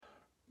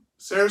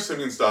Sara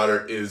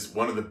Sigmundsdottir is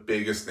one of the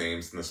biggest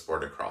names in the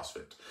sport of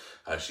CrossFit.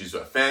 She's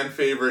a fan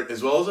favorite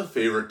as well as a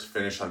favorite to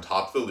finish on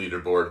top of the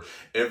leaderboard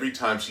every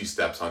time she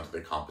steps onto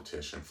the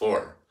competition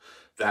floor.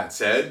 That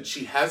said,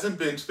 she hasn't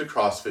been to the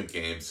CrossFit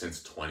Games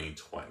since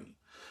 2020.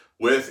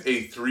 With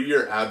a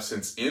 3-year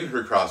absence in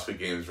her CrossFit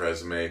Games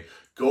resume,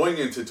 going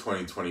into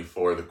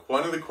 2024,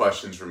 one of the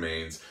questions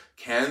remains,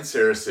 can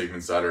Sara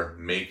Sigmundsdottir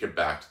make it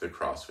back to the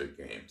CrossFit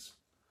Games?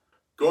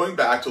 Going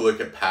back to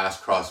look at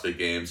past CrossFit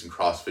Games and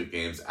CrossFit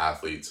Games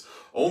athletes,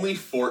 only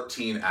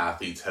 14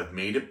 athletes have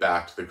made it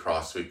back to the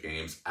CrossFit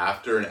Games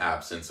after an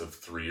absence of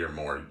 3 or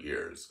more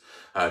years.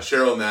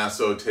 Cheryl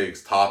Nasso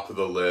takes top of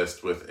the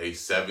list with a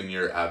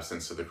 7-year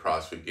absence to the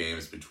CrossFit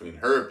Games between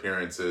her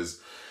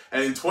appearances.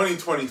 And in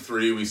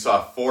 2023, we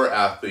saw 4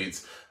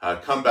 athletes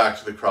come back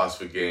to the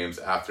CrossFit Games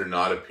after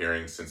not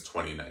appearing since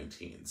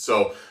 2019.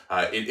 So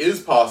it is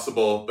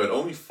possible, but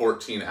only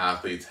 14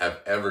 athletes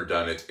have ever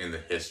done it in the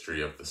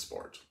history of the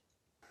sport.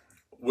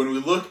 When we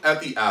look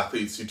at the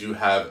athletes who do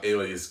have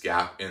a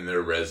gap in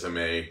their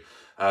resume,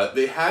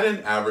 they had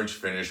an average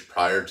finish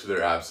prior to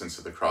their absence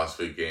at the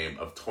CrossFit Game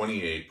of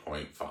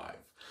 28.5.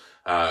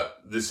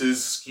 This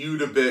is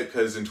skewed a bit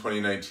because in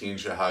 2019,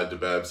 Shahad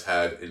Dabebs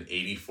had an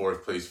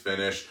 84th place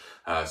finish.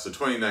 So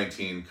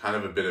 2019, kind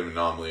of a bit of an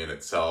anomaly in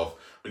itself.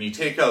 When you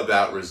take out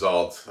that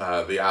result,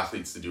 the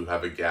athletes that do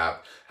have a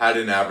gap had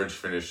an average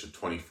finish of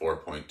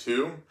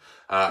 24.2.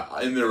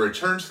 In their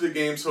return to the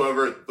games,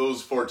 however,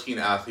 those 14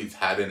 athletes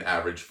had an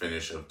average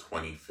finish of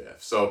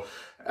 25th. So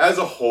as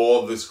a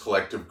whole, this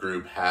collective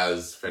group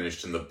has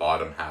finished in the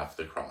bottom half of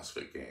the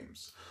CrossFit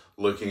Games.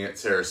 Looking at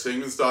Sara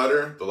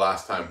Sigmundsdottir, the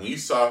last time we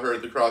saw her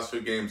at the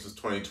CrossFit Games was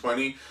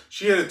 2020.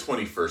 She had a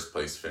 21st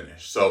place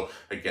finish. So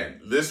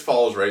again, this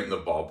falls right in the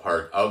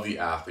ballpark of the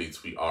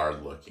athletes we are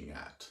looking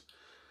at.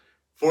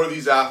 For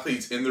these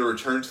athletes in their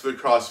return to the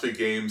CrossFit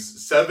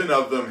Games, 7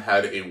 of them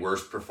had a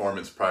worse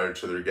performance prior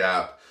to their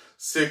gap.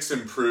 6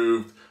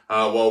 improved,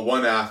 while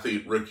one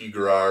athlete, Ricky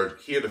Garrard,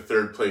 he had a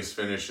 3rd place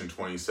finish in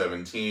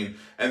 2017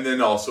 and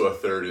then also a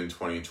 3rd in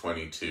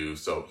 2022.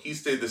 So he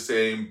stayed the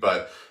same,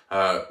 but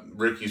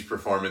Ricky's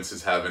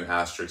performances have an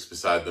asterisk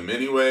beside them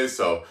anyway,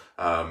 so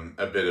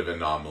a bit of an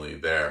anomaly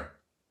there.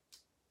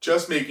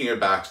 Just making it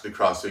back to the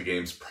CrossFit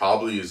Games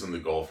probably isn't the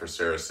goal for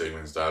Sara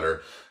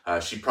Sigmundsdottir.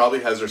 She probably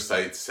has her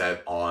sights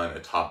set on a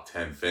top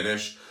 10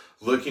 finish.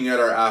 Looking at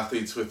our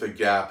athletes with a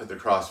gap at the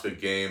CrossFit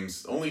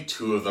Games, only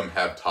 2 of them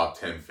have top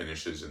 10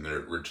 finishes in their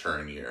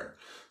return year.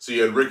 So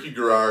you had Ricky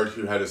Garrard,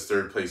 who had his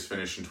 3rd place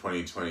finish in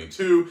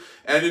 2022,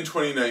 and in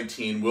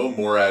 2019, Will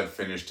Morad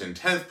finished in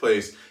 10th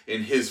place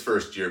in his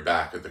first year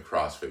back at the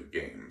CrossFit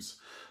Games.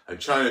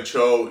 China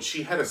Cho,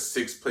 she had a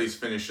 6th place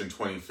finish in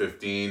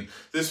 2015.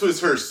 This was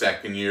her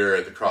 2nd year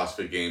at the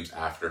CrossFit Games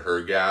after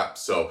her gap.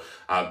 So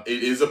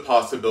it is a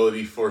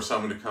possibility for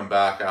someone to come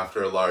back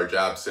after a large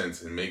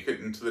absence and make it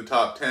into the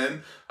top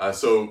 10.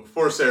 So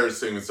for Sara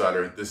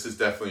Sigmundsdottir, this is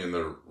definitely in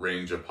the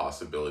range of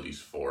possibilities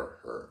for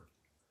her.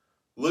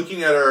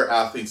 Looking at our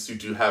athletes who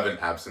do have an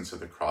absence at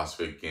the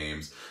CrossFit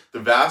Games,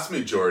 the vast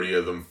majority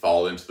of them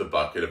fall into the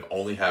bucket of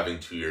only having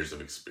 2 years of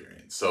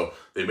experience. So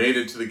they made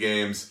it to the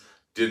games,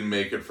 didn't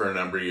make it for a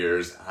number of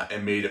years,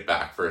 and made it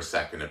back for a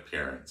 2nd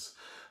appearance.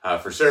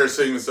 For Sara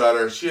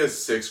Sigmundsdottir, she has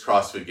 6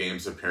 CrossFit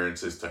Games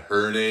appearances to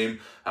her name,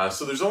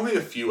 so there's only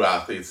a few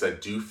athletes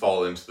that do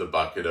fall into the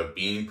bucket of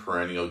being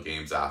perennial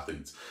Games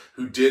athletes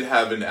who did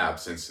have an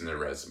absence in their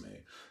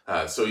resume.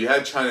 So you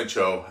had China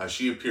Cho,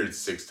 she appeared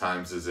 6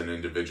 times as an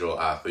individual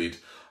athlete,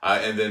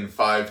 and then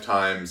 5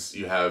 times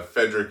you have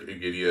Frederick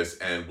Egidius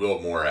and Will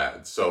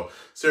Morad. So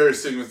Sara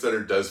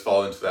Sigmundsdottir does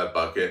fall into that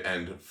bucket,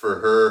 and for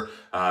her,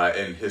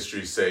 in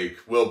history's sake,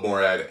 Will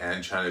Morad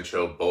and China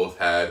Cho both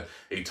had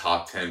a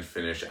top 10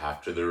 finish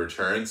after the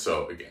return.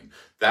 So again,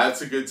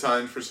 that's a good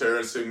sign for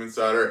Sara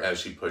Sigmundsdottir as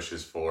she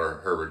pushes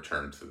for her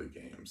return to the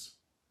games.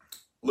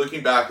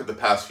 Looking back at the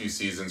past few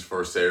seasons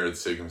for Sara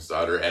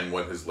Sigmundsdottir and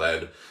what has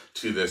led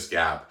to this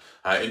gap,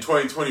 in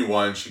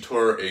 2021, she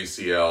tore her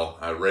ACL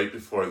right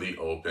before the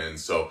Open,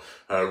 so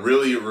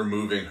really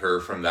removing her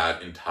from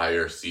that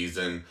entire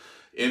season.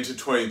 Into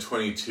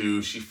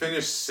 2022, she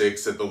finished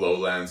 6th at the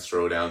Lowlands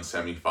Throwdown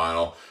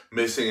semifinal,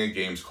 missing a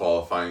Games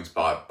qualifying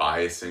spot by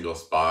a single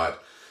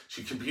spot.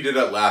 She competed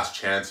at Last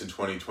Chance in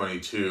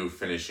 2022,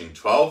 finishing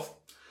 12th.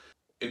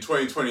 In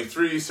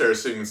 2023, Sara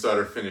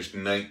Sigmundsdottir finished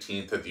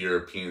 19th at the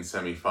European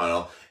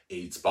semifinal,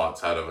 8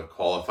 spots out of a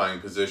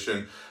qualifying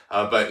position.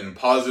 But in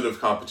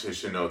positive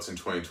competition notes in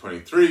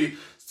 2023,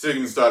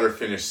 Sigmundsdottir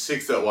finished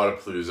 6th at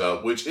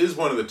Wodapalooza, which is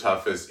one of the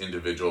toughest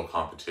individual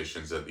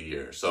competitions of the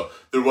year. So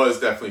there was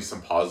definitely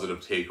some positive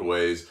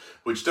takeaways,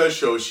 which does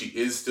show she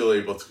is still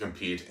able to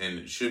compete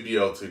and should be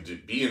able to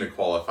be in a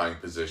qualifying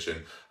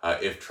position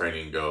if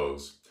training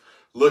goes.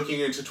 Looking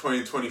into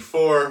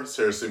 2024,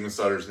 Sara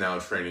Sigmundsdottir is now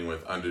training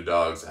with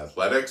Underdogs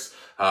Athletics,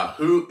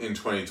 who in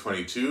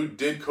 2022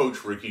 did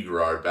coach Ricky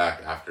Garrard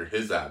back after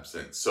his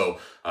absence. So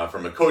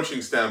from a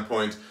coaching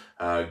standpoint,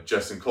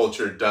 Justin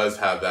Culture does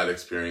have that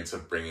experience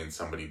of bringing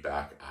somebody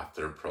back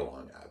after a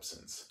prolonged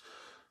absence.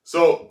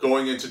 So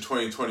going into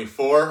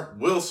 2024,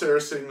 will Sara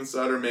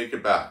Sigmundsdottir make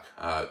it back?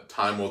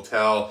 Time will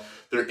tell.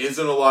 There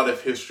isn't a lot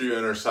of history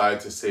on her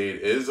side to say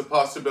it is a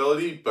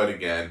possibility, but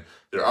again,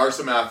 there are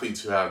some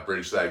athletes who have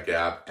bridged that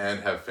gap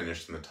and have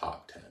finished in the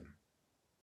top 10.